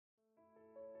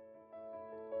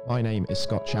My name is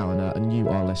Scott Challoner and you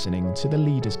are listening to the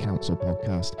Leaders Council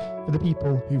podcast for the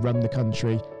people who run the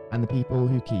country and the people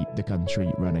who keep the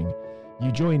country running.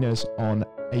 You join us on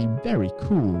a very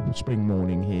cool spring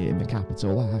morning here in the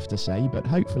capital, I have to say, but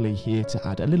hopefully here to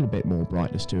add a little bit more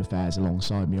brightness to affairs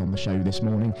alongside me on the show this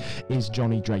morning is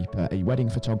Jonny Draper, a wedding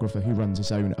photographer who runs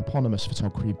his own eponymous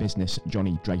photography business,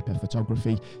 Jonny Draper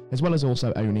Photography, as well as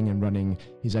also owning and running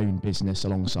his own business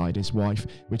alongside his wife,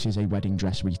 which is a wedding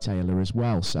dress retailer as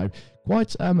well. So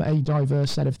quite a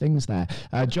diverse set of things there.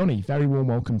 Jonny, very warm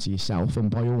welcome to yourself, and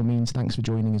by all means, thanks for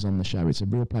joining us on the show. It's a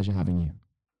real pleasure having you.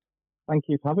 Thank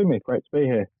you for having me. Great to be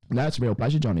here. No, it's a real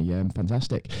pleasure, Jonny.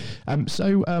 Fantastic.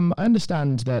 So I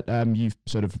understand that you've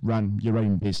sort of run your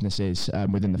own businesses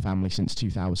within the family since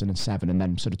 2007, and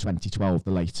then sort of 2012,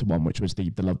 the later one, which was the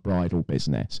Love Bridal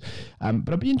business.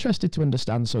 But I'd be interested to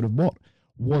understand sort of what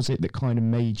was it that kind of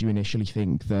made you initially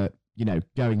think that, you know,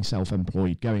 going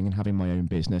self-employed, going and having my own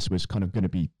business was kind of going to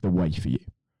be the way for you?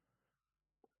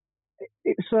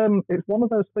 It's one of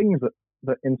those things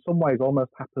that in some ways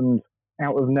almost happened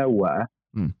out of nowhere,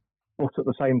 but at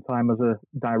the same time as a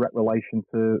direct relation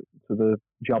to the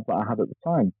job that I had at the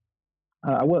time.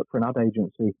 I worked for an ad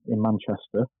agency in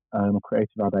Manchester, a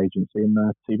creative ad agency in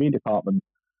the TV department,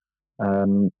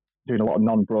 doing a lot of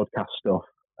non-broadcast stuff,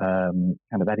 kind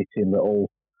of editing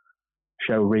little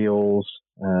show reels,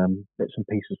 bits and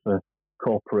pieces for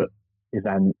corporate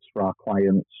events for our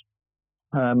clients.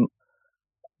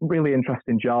 Really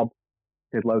interesting job,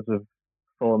 did loads of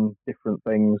fun, different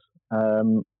things.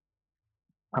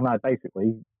 And I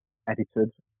basically edited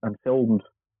and filmed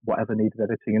whatever needed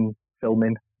editing and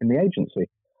filming in the agency.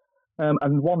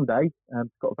 And one day,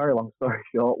 got a very long story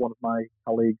short, one of my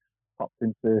colleagues popped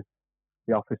into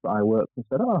the office that I worked and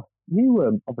said, "Oh,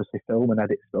 you obviously film and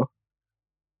edit stuff.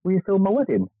 Will you film my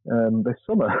wedding this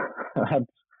summer?" I had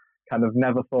kind of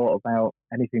never thought about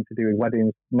anything to do with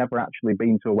weddings, never actually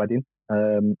been to a wedding,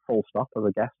 full stop, as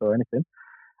a guest or anything.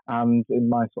 And in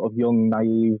my sort of young,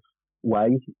 naive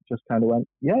way, just kind of went,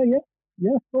 yeah,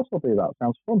 of course I'll do that.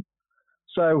 Sounds fun.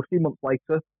 So a few months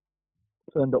later,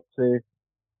 turned up to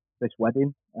this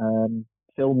wedding,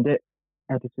 filmed it,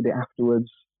 edited it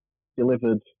afterwards,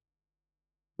 delivered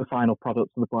the final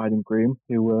product to the bride and groom,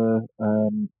 who were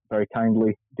very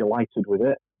kindly delighted with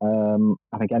it. And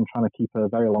again, trying to keep a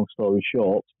very long story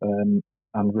short, and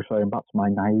referring back to my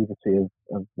naivety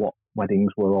of what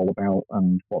weddings were all about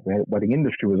and what the wedding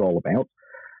industry was all about,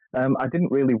 I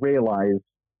didn't really realise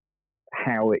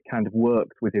how it kind of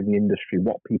worked within the industry,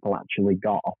 what people actually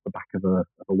got off the back of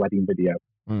a wedding video.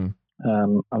 And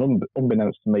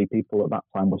unbeknownst to me, people at that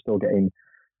time were still getting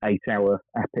 8-hour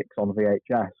epics on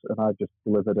VHS, and I just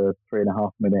delivered a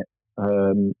 3.5-minute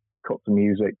cut to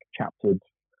music chaptered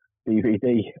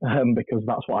DVD because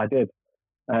that's what I did.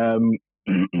 And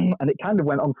it kind of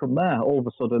went on from there. All of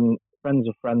a sudden, friends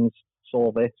of friends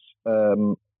saw this.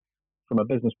 From a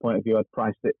business point of view, I'd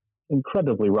priced it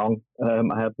incredibly wrong.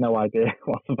 I had no idea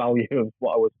what the value of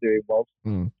what I was doing was.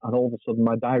 And all of a sudden,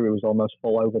 my diary was almost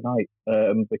full overnight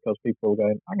because people were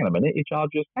going, "Hang on a minute, he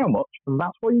charges how much? And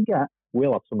that's what you get.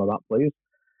 We'll have some of that, please."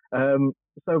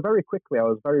 So very quickly, I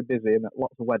was very busy and at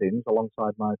lots of weddings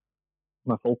alongside my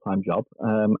full-time job.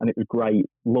 And it was great.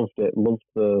 Loved it. Loved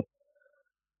the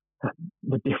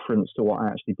difference to what I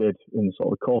actually did in the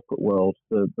sort of corporate world,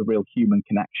 the real human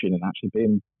connection and actually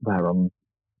being there on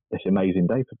this amazing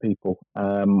day for people.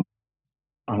 And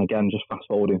again, just fast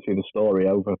forwarding through the story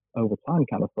over time,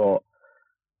 kind of thought,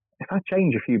 if I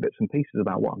change a few bits and pieces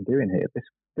about what I'm doing here,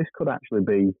 this could actually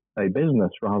be a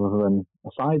business rather than a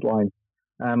sideline.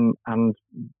 And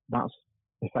that's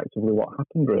effectively what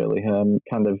happened, really.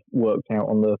 Kind of worked out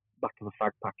on the back of a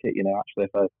fag packet, actually,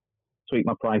 if I tweak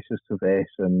my prices to this,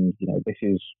 and this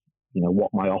is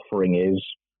what my offering is.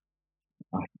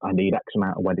 I need X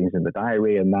amount of weddings in the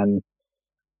diary, and then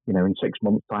in 6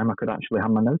 months' time I could actually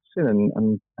have my notice in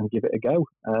and give it a go.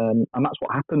 And that's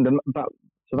what happened. And that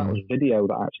was video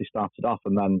that actually started off,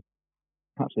 and then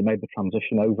actually made the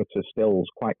transition over to stills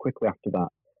quite quickly after that.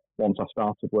 Once I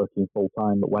started working full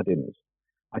time at weddings,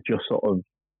 I just sort of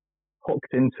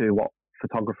hooked into what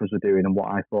photographers were doing and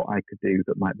what I thought I could do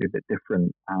that might be a bit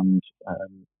different, and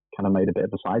kind of made a bit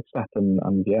of a sidestep. And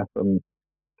from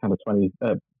kind of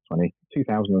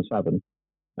 2007,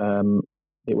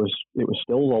 it was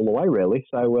stills all the way, really.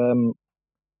 So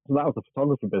that was the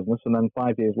photography business. And then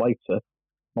 5 years later,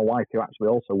 my wife, who actually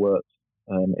also worked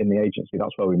in the agency,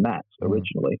 that's where we met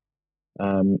originally.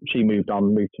 She moved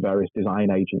to various design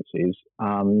agencies,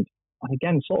 and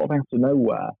again, sort of out of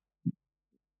nowhere,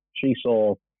 she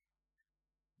saw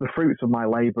the fruits of my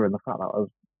labour and the fact that I was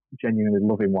genuinely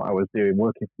loving what I was doing,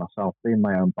 working for myself, being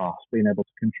my own boss, being able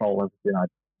to control everything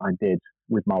I did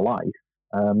with my life.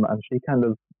 And she kind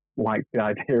of liked the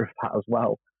idea of that as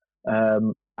well.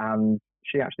 And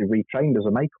she actually retrained as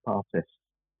a makeup artist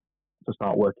to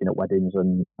start working at weddings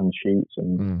and shoots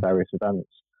and various events.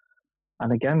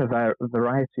 And again, a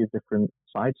variety of different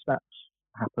side steps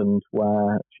happened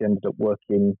where she ended up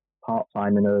working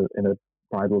part-time in a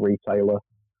bridal retailer,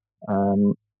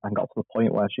 and got to the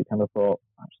point where she kind of thought,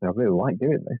 actually, I really like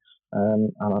doing this,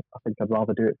 and I think I'd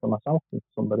rather do it for myself than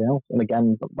for somebody else. And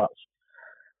again, that's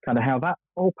kind of how that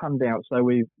all panned out. So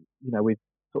we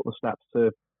took the steps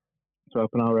to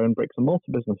open our own bricks and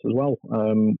mortar business as well,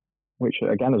 which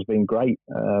again has been great.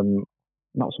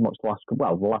 Not so much the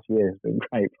last year has been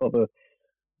great, but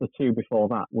the two before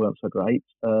that weren't so great,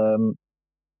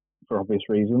 for obvious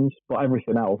reasons. But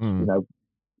everything else,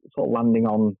 sort of landing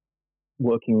on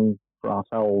working for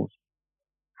ourselves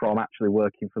from actually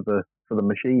working for the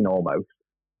machine almost,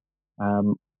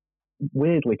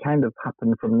 weirdly kind of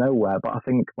happened from nowhere. But I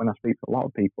think when I speak to a lot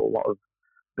of people, a lot of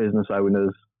business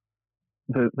owners,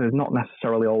 there's not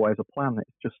necessarily always a plan.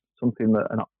 It's just something that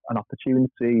an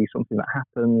opportunity, something that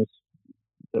happens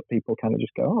that people kind of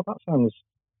just go, oh, that sounds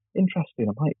interesting.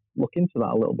 I might look into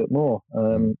that a little bit more.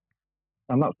 And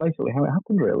that's basically how it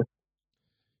happened, really.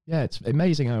 Yeah, it's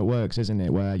amazing how it works, isn't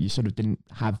it? Where you sort of didn't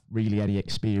have really any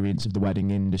experience of the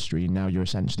wedding industry, and now you're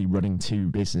essentially running two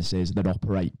businesses that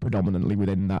operate predominantly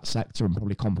within that sector and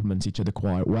probably complement each other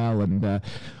quite well. And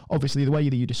obviously, the way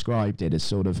that you described it is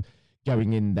sort of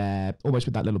going in there almost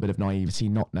with that little bit of naivety,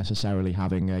 not necessarily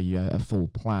having a full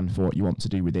plan for what you want to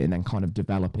do with it, and then kind of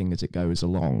developing as it goes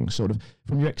along. Sort of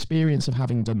from your experience of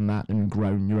having done that and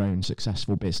grown your own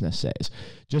successful businesses,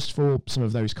 just for some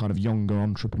of those kind of younger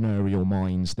entrepreneurial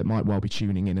minds that might well be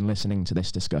tuning in and listening to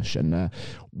this discussion,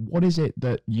 what is it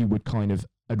that you would kind of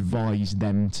advise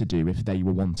them to do if they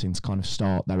were wanting to kind of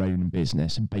start their own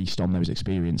business based on those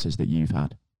experiences that you've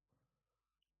had?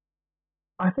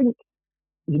 I think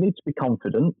you need to be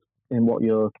confident in what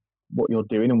you're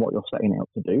doing and what you're setting out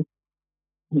to do.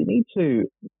 You need to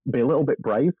be a little bit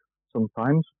brave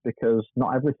sometimes, because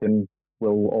not everything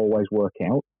will always work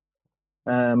out.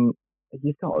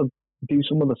 You've got to do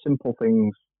some of the simple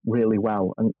things really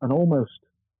well, and almost,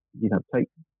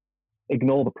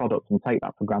 ignore the product and take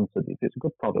that for granted. If it's a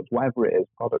good product, whatever it is,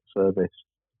 product, service,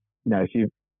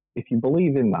 if you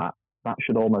believe in that, that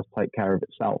should almost take care of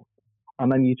itself. And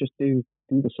then you just do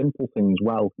the simple things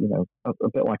well, a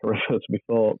bit like I referred to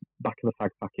before, back of the fag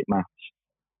packet maths.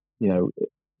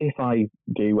 If I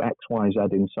do X, Y, Z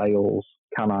in sales,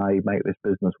 can I make this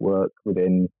business work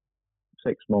within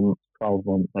 6 months, 12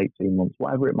 months, 18 months,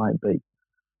 whatever it might be?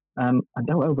 And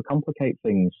don't overcomplicate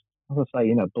things. As I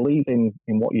say, believe in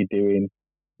what you're doing.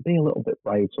 Be a little bit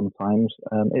brave sometimes.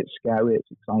 It's scary, it's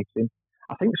exciting.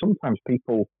 I think sometimes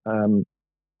people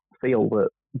feel that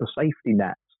the safety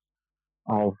net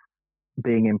of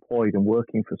being employed and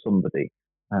working for somebody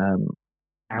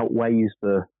outweighs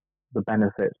the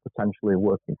benefits potentially of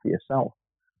working for yourself.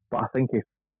 But I think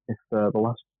if the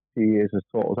last few years has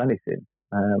taught us anything,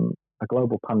 a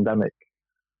global pandemic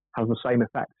has the same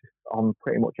effect on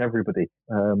pretty much everybody,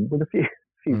 with a few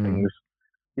things,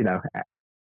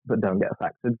 that don't get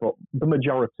affected. But the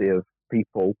majority of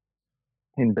people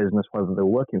in business, whether they're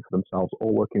working for themselves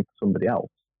or working for somebody else,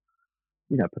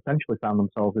 potentially found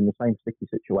themselves in the same sticky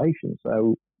situation.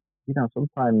 So,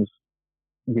 sometimes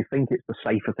you think it's the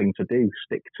safer thing to do,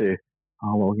 stick to,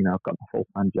 I've got my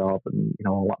full-time job and,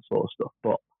 all that sort of stuff.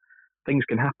 But things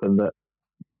can happen that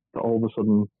all of a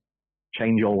sudden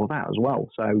change all of that as well.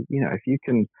 So, if you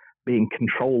can be in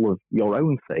control of your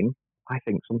own thing, I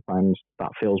think sometimes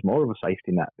that feels more of a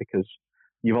safety net, because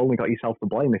you've only got yourself to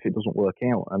blame if it doesn't work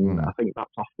out. And I think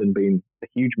that's often been a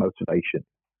huge motivation.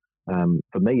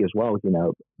 For me as well,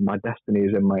 my destiny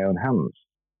is in my own hands.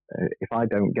 If I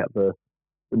don't get the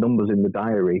numbers in the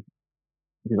diary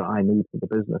that I need for the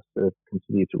business to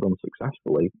continue to run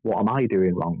successfully, what am I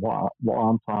doing wrong? What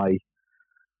aren't I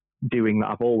doing that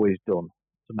I've always done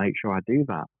to make sure I do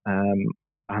that?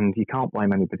 And you can't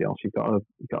blame anybody else. You've got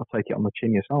to take it on the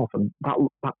chin yourself. And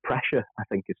that pressure, I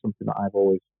think, is something that I've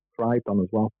always thrived on as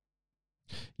well.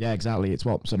 Yeah, exactly. It's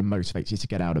what sort of motivates you to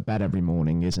get out of bed every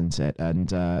morning, isn't it?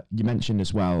 And you mentioned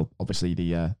as well, obviously,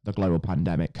 the global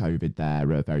pandemic, COVID there,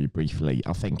 very briefly.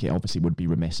 I think it obviously would be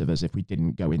remiss of us if we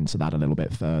didn't go into that a little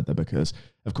bit further, because,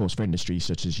 of course, for industries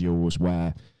such as yours,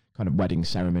 where kind of wedding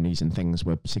ceremonies and things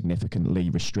were significantly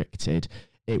restricted,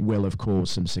 it will have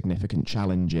caused some significant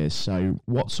challenges. So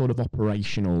what sort of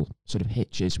operational sort of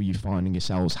hitches were you finding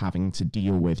yourselves having to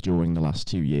deal with during the last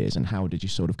 2 years, and how did you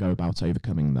sort of go about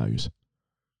overcoming those?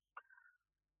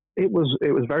 It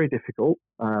was very difficult,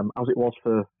 as it was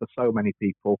for so many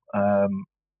people.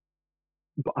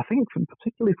 But I think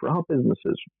particularly for our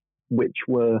businesses, which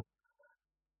were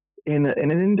in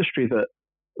an industry that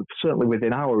certainly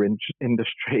within our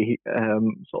industry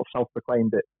sort of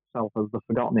self-proclaimed itself as the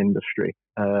forgotten industry,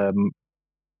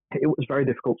 it was very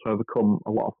difficult to overcome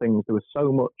a lot of things. There was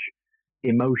so much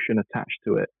emotion attached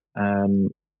to it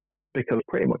because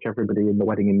pretty much everybody in the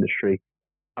wedding industry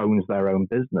owns their own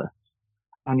business.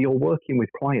 And you're working with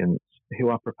clients who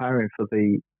are preparing for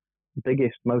the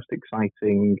biggest, most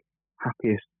exciting,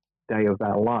 happiest day of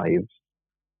their lives.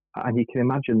 And you can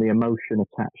imagine the emotion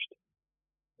attached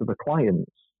to the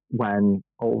clients when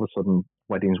all of a sudden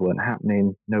weddings weren't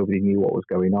happening, nobody knew what was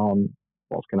going on,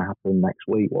 what's going to happen next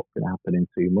week, what's going to happen in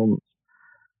 2 months,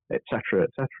 etc.,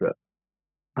 etc.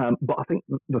 But I think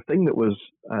the thing that was,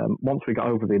 once we got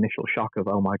over the initial shock of,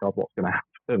 oh my God, what's going to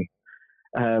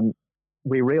happen,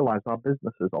 we realized our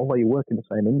businesses, although you work in the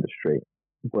same industry,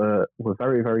 were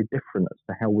very, very different as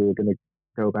to how we were going to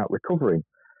go about recovering.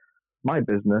 My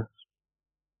business,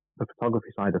 the photography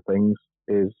side of things,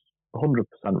 is 100%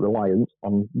 reliant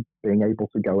on being able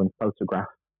to go and photograph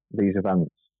these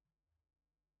events.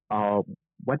 Our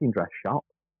wedding dress shop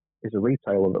is a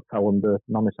retailer that fell under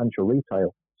non-essential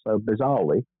retail. So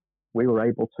bizarrely, we were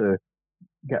able to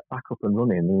get back up and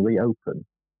running and reopen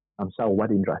and sell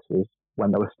wedding dresses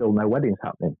when there were still no weddings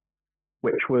happening,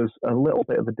 which was a little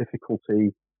bit of a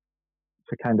difficulty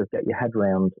to kind of get your head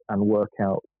around and work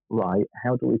out, right,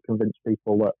 how do we convince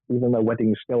people that even though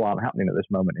weddings still aren't happening at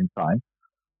this moment in time,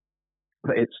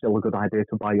 that it's still a good idea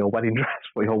to buy your wedding dress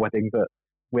for your wedding that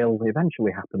will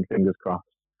eventually happen, fingers crossed.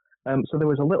 So there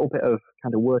was a little bit of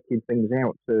kind of working things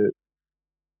out to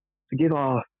give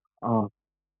our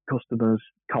customers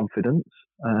confidence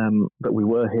that we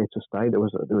were here to stay. There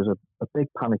was a big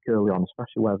panic early on,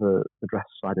 especially where the dress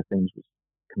side of things was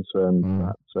concerned.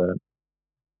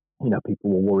 That people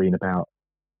were worrying about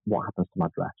what happens to my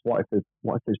dress. What if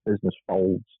this business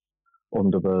folds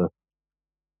under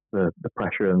the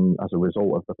pressure and as a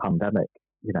result of the pandemic?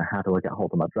 How do I get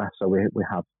hold of my dress? So we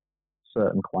had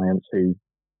certain clients who,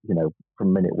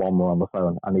 from minute one were on the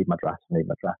phone. I need my dress.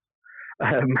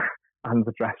 And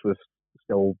the dress was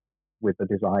still with the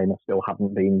designer, still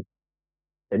hadn't been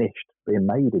finished, being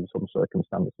made in some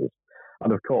circumstances.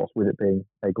 And of course, with it being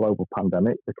a global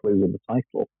pandemic, the clue in the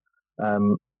title,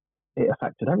 it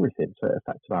affected everything. So it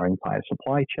affected our entire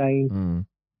supply chain.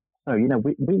 So,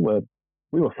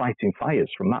 we were fighting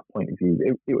fires from that point of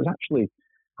view. It was actually,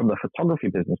 from the photography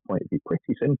business point of view,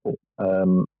 pretty simple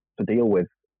to deal with.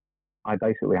 I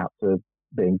basically had to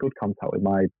be in good contact with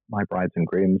my brides and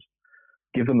grooms,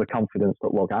 give them the confidence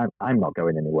that, look, I'm not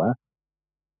going anywhere.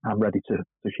 I'm ready to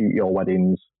shoot your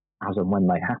weddings as and when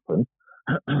they happen,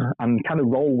 and kind of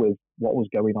roll with what was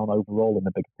going on overall in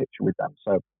the bigger picture with them.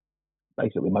 So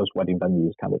basically, most wedding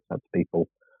venues kind of said to people,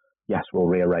 yes, we'll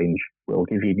rearrange, we'll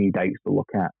give you new dates to look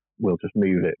at, we'll just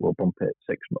move it, we'll bump it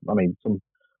 6 months. I mean, some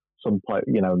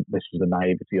this is the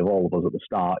naivety of all of us at the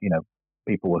start.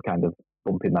 People were kind of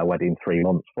bumping their wedding 3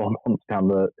 months, 4 months down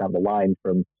the line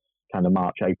from kind of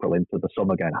March, April into the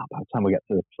summer, going, by the time we get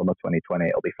to summer 2020,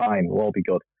 it'll be fine, we'll all be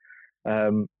good.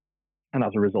 And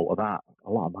as a result of that, a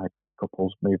lot of my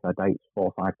couples moved their dates 4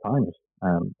 or 5 times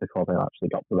before they actually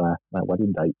got to their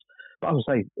wedding dates. But as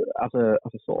I say, as a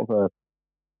sort of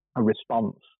a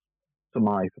response to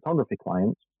my photography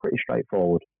clients, pretty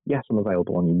straightforward. Yes, I'm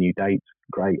available on your new date.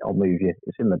 Great, I'll move you.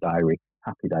 It's in the diary.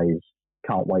 Happy days.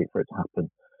 Can't wait for it to happen.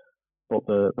 But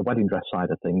the wedding dress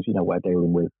side of things, we're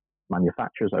dealing with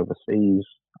manufacturers overseas,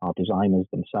 our designers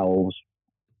themselves,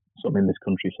 some in this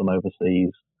country, some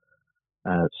overseas,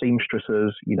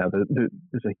 seamstresses.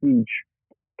 There's a huge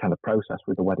kind of process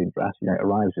with the wedding dress. It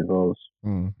arrives with us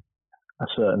a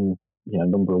certain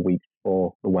number of weeks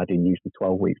before the wedding, usually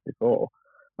 12 weeks before.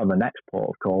 And the next port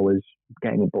of call is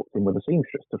getting it booked in with a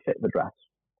seamstress to fit the dress.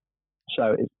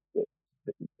 So it's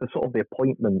the sort of the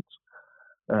appointment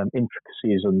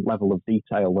intricacies and level of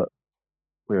detail that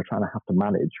we were trying to have to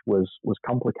manage was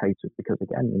complicated because,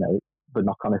 again, the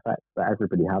knock-on effect that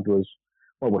everybody had was,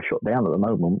 well, we're shut down at the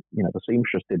moment. The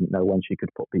seamstress didn't know when she could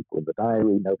put people in the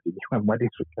diary. Nobody knew when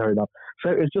weddings were going on.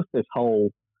 So it was just this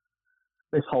whole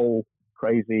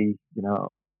crazy,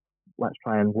 let's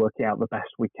try and work it out the best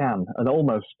we can, and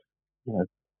almost,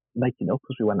 making up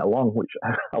as we went along, which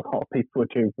a lot of people were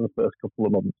doing for the first couple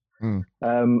of months.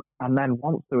 And then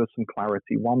once there was some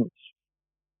clarity, once,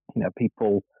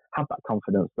 people had that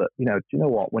confidence that, do you know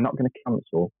what, we're not going to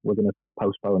cancel, we're going to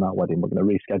postpone our wedding, we're going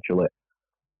to reschedule it,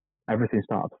 everything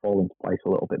started to fall into place a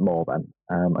little bit more then,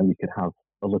 and you could have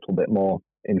a little bit more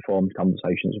informed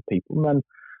conversations with people. And then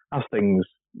as things,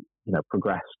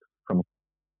 progressed from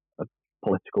a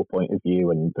political point of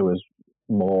view, and there was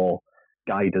more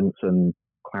guidance and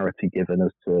clarity given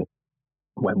as to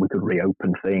when we could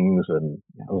reopen things, and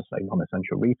as I say,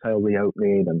 non-essential retail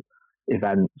reopening, and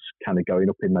events kind of going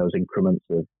up in those increments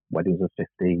of weddings of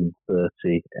 15,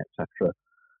 30, etc.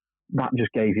 That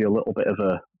just gave you a little bit of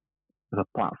a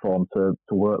platform to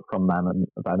work from then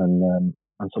and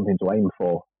something to aim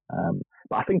for.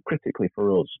 But I think critically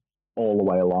for us, all the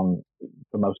way along,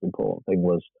 the most important thing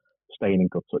was staying in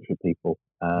good touch with people,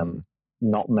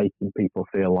 not making people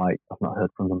feel like I've not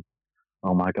heard from them.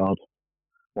 Oh my God,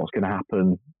 what's going to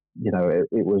happen?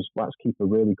 It was, let's keep a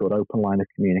really good open line of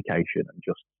communication and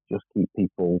just keep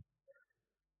people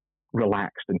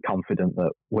relaxed and confident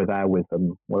that we're there with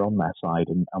them, we're on their side,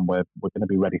 and we're going to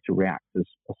be ready to react as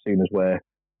soon as we're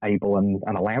able and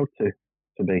allowed to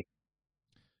be.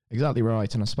 Exactly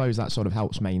right. And I suppose that sort of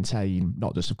helps maintain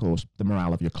not just, of course, the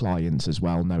morale of your clients as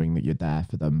well, knowing that you're there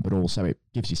for them, but also it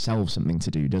gives yourself something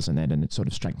to do, doesn't it? And it sort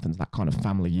of strengthens that kind of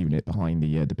family unit behind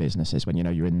the businesses when,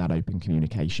 you're in that open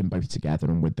communication, both together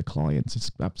and with the clients. It's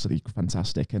absolutely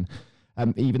fantastic. And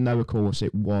even though, of course,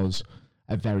 it was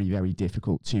a very, very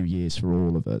difficult 2 years for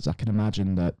all of us, I can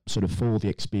imagine that sort of for the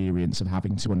experience of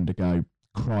having to undergo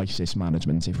crisis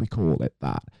management, if we call it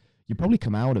that, you probably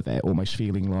come out of it almost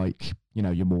feeling like,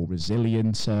 you're more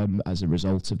resilient as a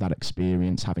result of that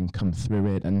experience, having come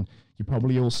through it. And you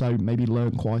probably also maybe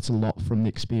learn quite a lot from the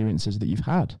experiences that you've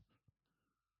had.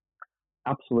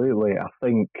 Absolutely. I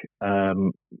think,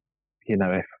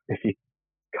 if you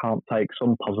can't take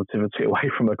some positivity away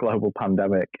from a global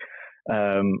pandemic,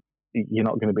 you're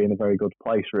not going to be in a very good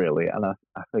place, really. And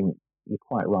I think you're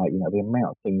quite right. The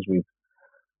amount of things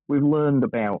we've learned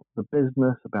about the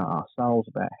business, about ourselves,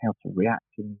 about how to react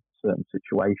in certain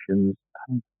situations,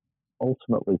 and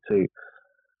ultimately to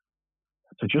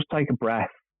just take a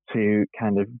breath, to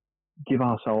kind of give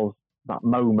ourselves that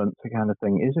moment to kind of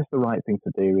think, is this the right thing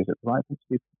to do? Is it the right thing to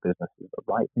do for the business? Is it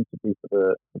the right thing to do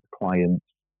for the client?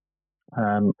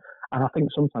 And I think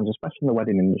sometimes, especially in the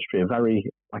wedding industry, a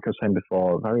very, like I was saying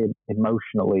before, a very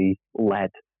emotionally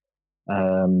led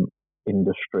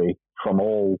industry from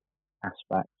all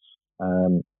aspects,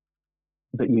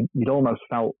 that you'd almost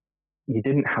felt you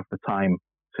didn't have the time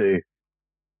to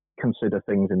consider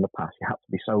things in the past. You had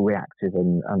to be so reactive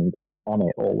and on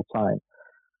it all the time.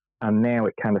 And now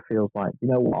it kind of feels like, you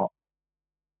know what,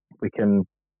 we can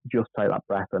just take that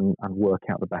breath and work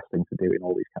out the best thing to do in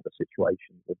all these kind of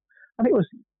situations. And it was,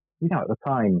 at the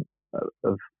time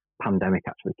of pandemic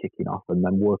actually kicking off and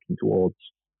then working towards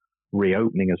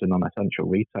reopening as a non-essential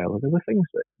retailer, there were things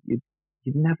that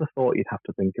you'd never thought you'd have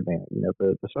to think about.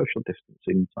 The social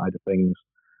distancing side of things,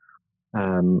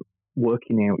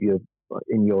 working out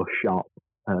in your shop,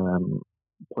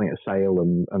 point of sale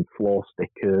and floor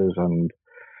stickers and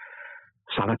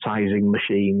sanitizing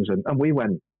machines, and we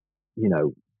went,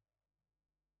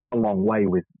 a long way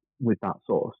with that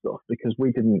sort of stuff, because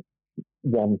we didn't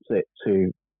want it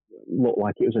to look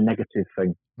like it was a negative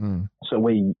thing. So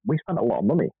we spent a lot of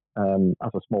money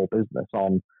as a small business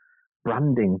on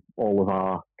branding all of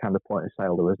our kind of point of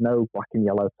sale. There was no black and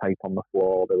yellow tape on the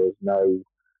floor. There was no,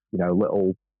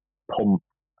 little pump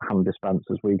hand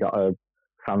dispensers. We got a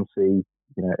fancy,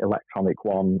 electronic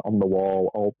one on the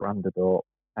wall, all branded up.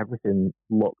 Everything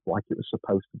looked like it was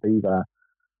supposed to be there,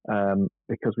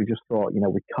 because we just thought,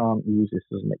 we can't use this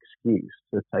as an excuse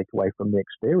to take away from the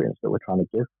experience that we're trying to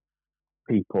give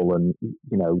people. And,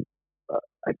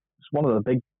 it's one of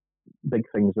the big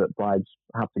things that brides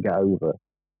had to get over,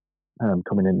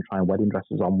 coming in and trying wedding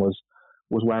dresses on, was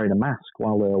wearing a mask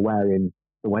while they were wearing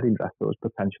the wedding dress that was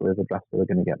potentially the dress they were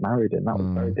going to get married in. That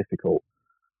was very difficult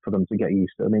for them to get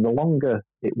used to. I mean, the longer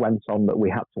it went on that we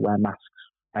had to wear masks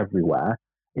everywhere,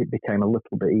 it became a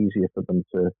little bit easier for them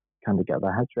to kind of get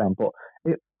their heads around. But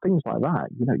things like that,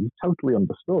 you totally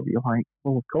understood. You're like,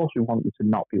 well, of course we want you to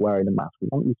not be wearing a mask. We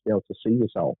want you to be able to see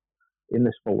yourself in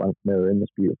this full-length mirror, in this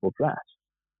beautiful dress.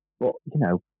 But,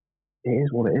 it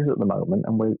is what it is at the moment,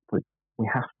 and we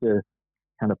have to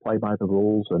kind of play by the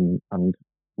rules and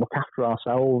look after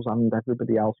ourselves and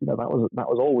everybody else. That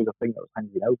was always a thing that was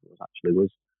hanging over us, actually,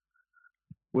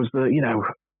 was the,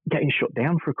 getting shut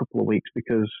down for a couple of weeks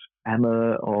because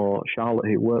Emma or Charlotte,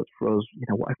 who worked for us,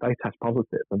 what if they test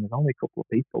positive? And there's only a couple of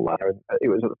people there. And it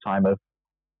was at the time of,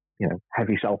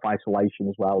 heavy self-isolation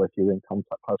as well, if you're in close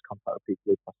contact with people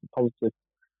who tested positive.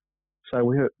 So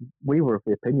we were of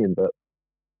the opinion that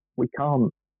we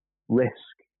can't risk,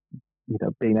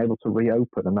 being able to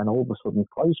reopen and then all of a sudden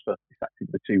close for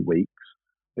effectively 2 weeks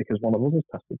because one of us has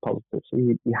tested positive. So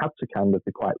you had to kind of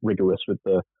be quite rigorous with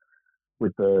the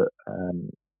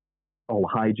all the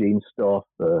hygiene stuff,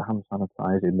 the hand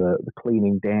sanitizing, the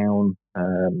cleaning down.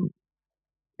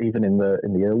 even in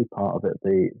the early part of it,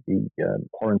 the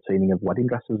quarantining of wedding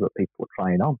dresses that people were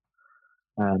trying on,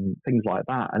 things like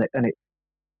that, and it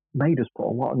made us put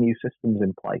a lot of new systems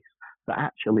in place that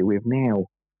actually we've now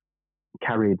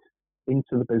carried into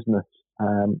the business.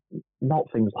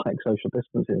 Not things like social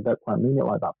distancing, don't quite mean it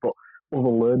like that, but other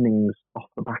learnings off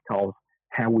the back of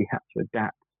how we had to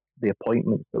adapt the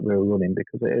appointments that we were running,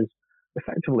 because it is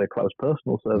effectively a close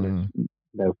personal service. You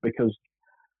know, because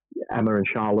Emma and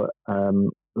Charlotte,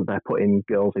 they're putting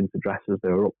girls into dresses,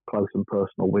 they're up close and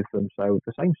personal with them, so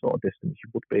the same sort of distance you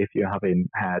would be if you're having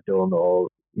hair done, or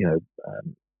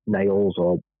nails,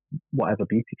 or whatever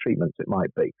beauty treatments it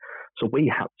might be. So we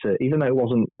had to, even though it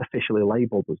wasn't officially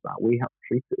labelled as that, we had to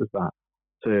treat it as that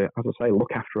to, as I say,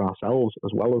 look after ourselves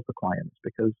as well as the clients,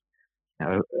 because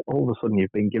all of a sudden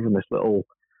you've been given this little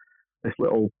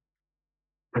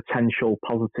potential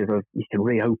positive of you can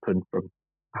reopen from,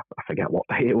 I forget what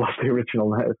day it was, the original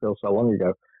night, it feels so long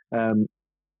ago,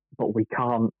 but we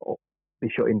can't be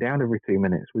shutting down every 2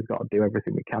 minutes. We've got to do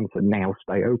everything we can to now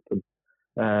stay open.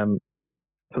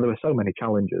 So there were so many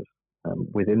challenges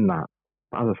within that.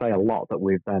 But as I say, a lot that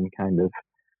we've then kind of,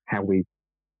 how we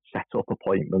set up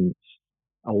appointments,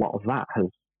 a lot of that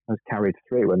has carried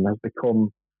through and has become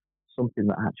something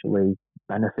that actually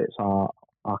benefits our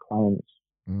clients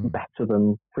better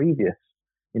than previous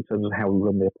in terms of how we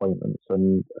run the appointments.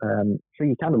 And so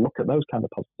you kind of look at those kind of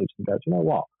positives and go, do you know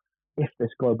what? If this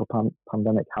global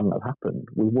pandemic hadn't have happened,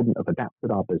 we wouldn't have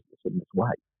adapted our business in this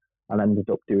way and ended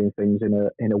up doing things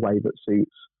in a way that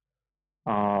suits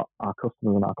our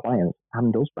customers and our clients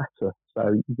and us better.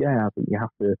 So yeah, I think you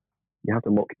have to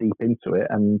look deep into it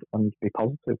and be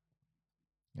positive.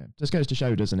 Yeah, just goes to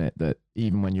show, doesn't it, that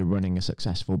even when you're running a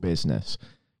successful business,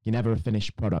 you're never a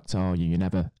finished product, are you? You're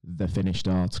never the finished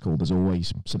article. There's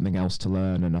always something else to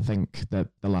learn. And I think that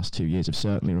the last 2 years have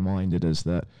certainly reminded us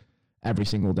that every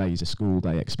single day is a school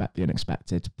day. Expect the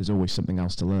unexpected. There's always something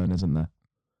else to learn, isn't there?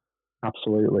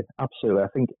 Absolutely. I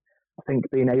think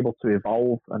being able to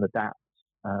evolve and adapt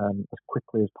as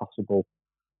quickly as possible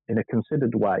in a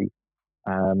considered way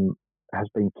has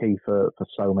been key for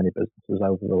so many businesses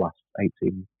over the last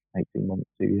 18 months,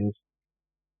 2 years.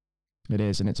 It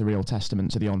is, and it's a real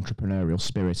testament to the entrepreneurial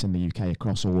spirit in the UK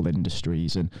across all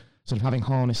industries. And sort of having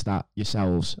harnessed that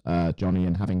yourselves, Jonny,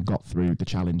 and having got through the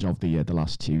challenge of the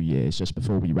last 2 years, just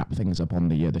before we wrap things up on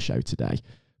the show today,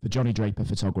 for Jonny Draper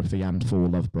Photography and for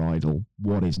Love Bridal,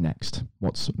 what is next?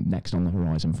 What's next on the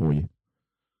horizon for you?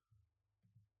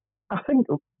 I think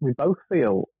we both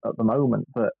feel at the moment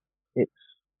that it's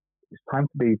time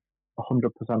to be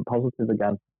 100% positive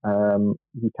again.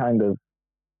 You kind of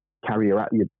carry your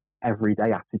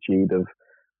everyday attitude of,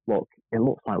 look, it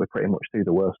looks like we're pretty much through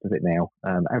the worst of it now.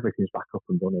 Everything's back up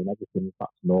and running, everything's back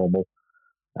to normal.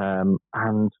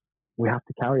 And we have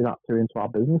to carry that through into our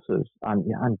businesses. And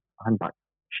yeah, I'm back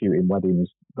shooting weddings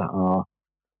that are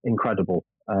incredible.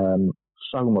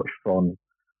 So much fun.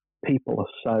 People are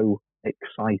so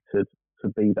excited to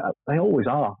be there. They always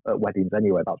are at weddings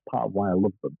anyway. That's part of why I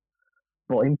love them.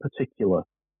 But in particular,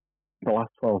 the last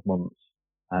 12 months,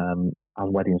 as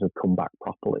weddings have come back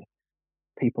properly,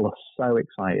 people are so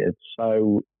excited,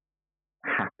 so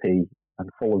happy and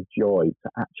full of joy to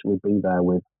actually be there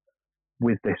with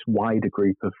this wider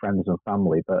group of friends and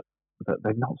family that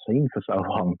they've not seen for so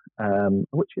long,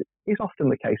 which is often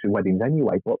the case with weddings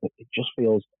anyway, but it just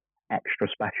feels extra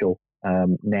special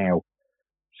now.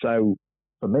 So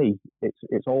for me, it's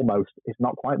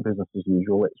not quite business as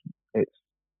usual. It's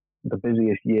the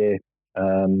busiest year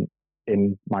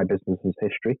in my business's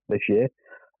history this year.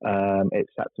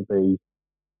 It's set to be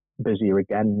busier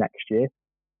again next year,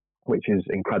 which is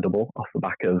incredible off the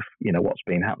back of what's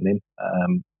been happening.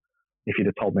 If you'd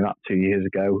have told me that 2 years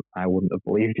ago, I wouldn't have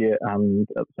believed you, and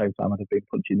at the same time I'd have been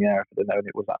punching the air if I'd known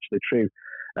it was actually true.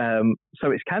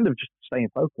 So it's kind of just staying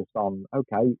focused on,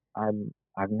 okay, I'm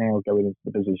now going into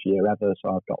the busiest year ever, so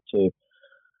I've got to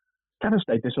kind of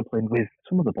stay disciplined with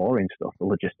some of the boring stuff, the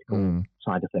logistical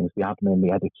side of things, the admin,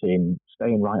 the editing,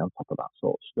 staying right on top of that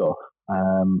sort of stuff.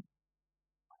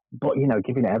 But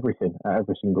giving it everything at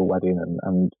every single wedding,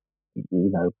 and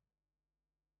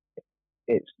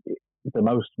it's the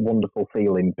most wonderful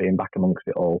feeling being back amongst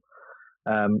it all.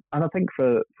 And I think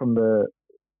from the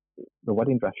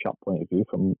wedding dress shop point of view,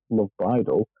 from Love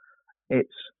Bridal, it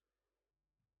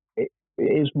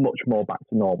is much more back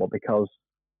to normal because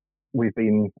we've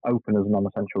been open as a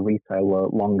non-essential retailer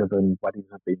longer than weddings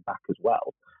have been back as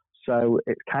well. So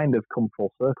it's kind of come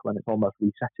full circle and it's almost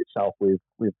reset itself. We've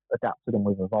adapted and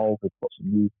we've evolved. We've put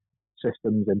some new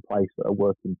systems in place that are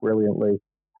working brilliantly.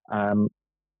 And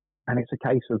it's a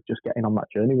case of just getting on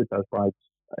that journey with those brides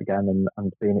again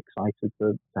and being excited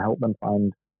to help them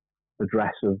find the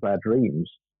dress of their dreams.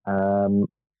 And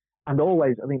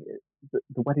always, I mean,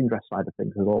 the wedding dress side of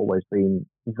things has always been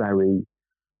very,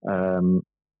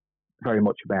 very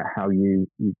much about how you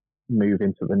move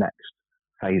into the next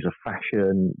phase of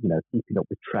fashion, you know, keeping up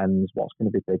with trends, what's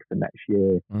going to be big for next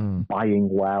year, buying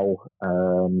well.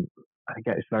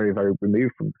 Again, it's very, very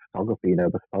removed from photography. You know,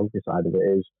 the photography side of it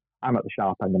is, I'm at the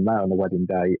sharp end, I'm there on the wedding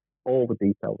day, all the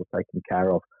details are taken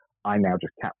care of. I now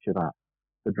just capture that.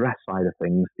 The dress side of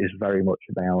things is very much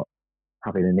about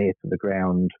having an ear to the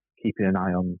ground, keeping an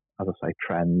eye on, as I say,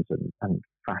 trends and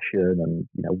fashion and,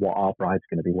 you know, what our bride's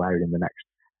going to be wearing in the next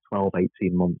 12,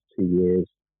 18 months, 2 years,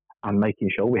 and making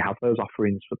sure we have those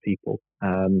offerings for people,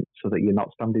 so that you're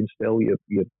not standing still,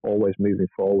 you're always moving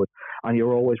forward, and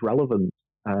you're always relevant.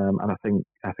 And I think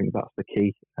that's the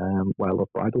key where Love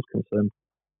Bridal's concerned.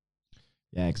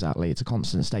 Yeah, exactly. It's a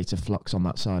constant state of flux on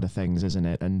that side of things, isn't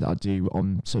it? And I do,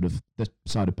 on sort of the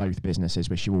side of both businesses,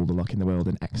 wish you all the luck in the world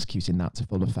in executing that to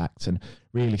full effect and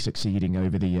really succeeding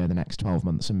over the next 12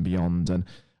 months and beyond. And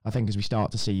I think as we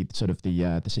start to see sort of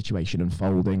the situation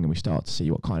unfolding and we start to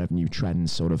see what kind of new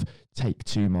trends sort of take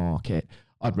to market,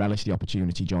 I'd relish the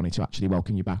opportunity, Jonny, to actually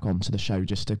welcome you back onto the show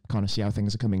just to kind of see how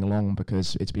things are coming along,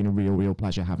 because it's been a real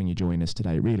pleasure having you join us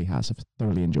today. It really has. I've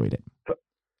thoroughly enjoyed it.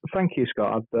 Thank you,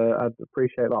 Scott. I'd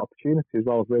appreciate that opportunity as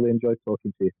well. I've really enjoyed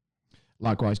talking to you.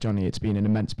 Likewise, Jonny, it's been an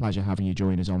immense pleasure having you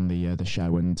join us on the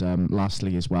show. And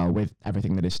lastly as well, with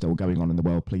everything that is still going on in the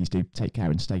world, please do take care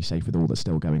and stay safe with all that's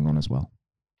still going on as well.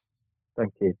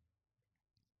 Thank you.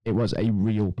 It was a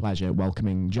real pleasure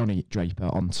welcoming Jonny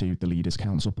Draper onto the Leaders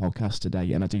Council podcast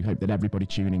today, and I do hope that everybody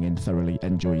tuning in thoroughly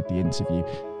enjoyed the interview.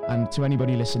 And to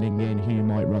anybody listening in who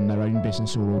might run their own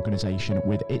business or organisation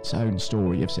with its own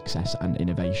story of success and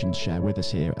innovation to share with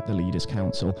us here at the Leaders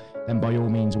Council, then by all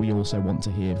means we also want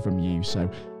to hear from you. So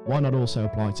why not also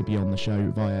apply to be on the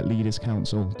show via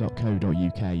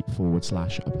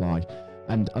leaderscouncil.co.uk/apply.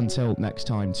 And until next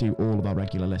time, to all of our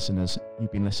regular listeners,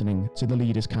 you've been listening to the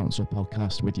Leaders Council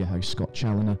podcast with your host, Scott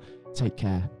Challoner. Take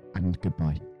care and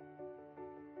goodbye.